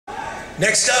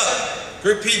Next up,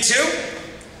 Group P2,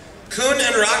 Kun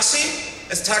and Roxy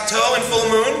as Takuto and Full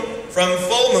Moon from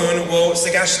Full Moon wo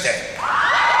Sagashite.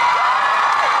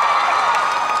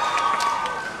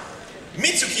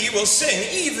 Mitsuki will sing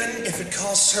even if it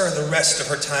costs her the rest of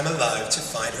her time alive to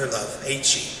find her love,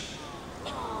 Eichi.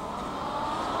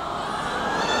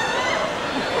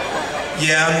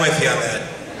 Yeah, I'm with you on that.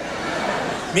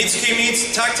 Mitsuki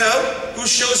meets Takuto, who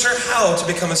shows her how to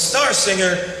become a star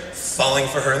singer, falling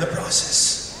for her in the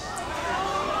process.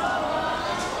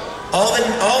 All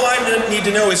I need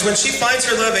to know is when she finds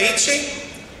her love, Eichi,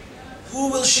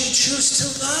 who will she choose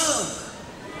to love?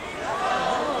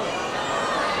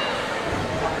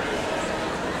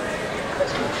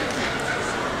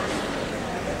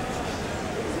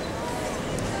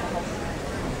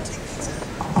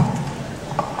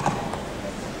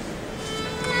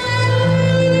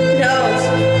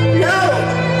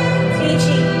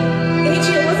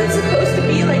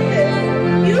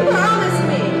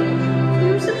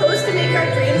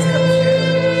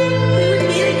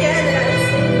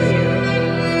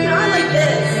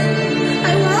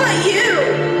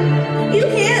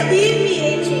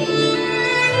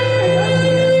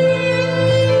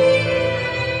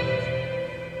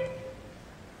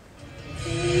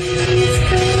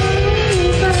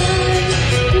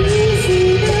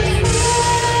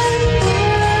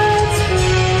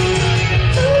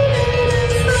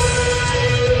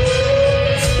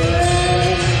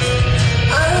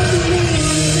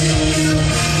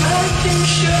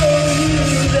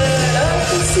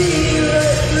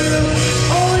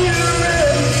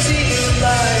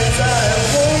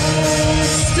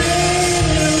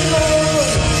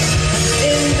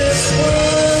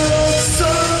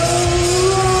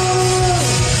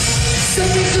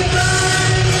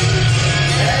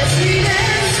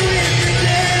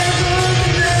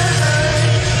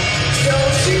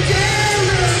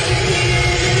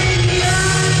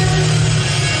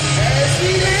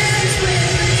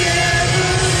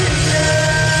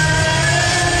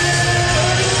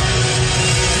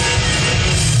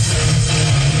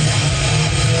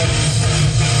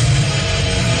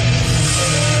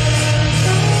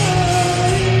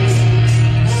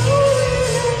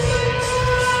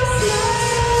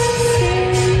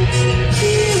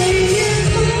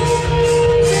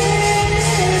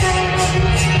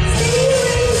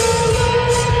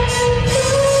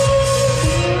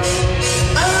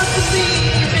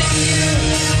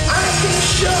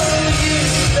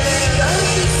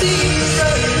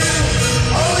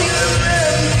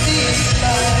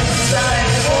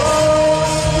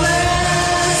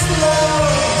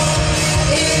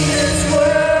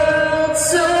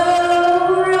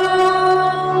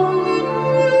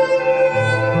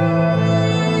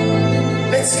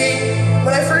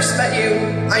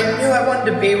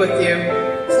 To be with you.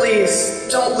 Please,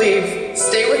 don't leave.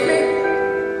 Stay with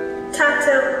me.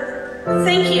 Takuto,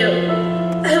 thank you.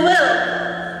 I will.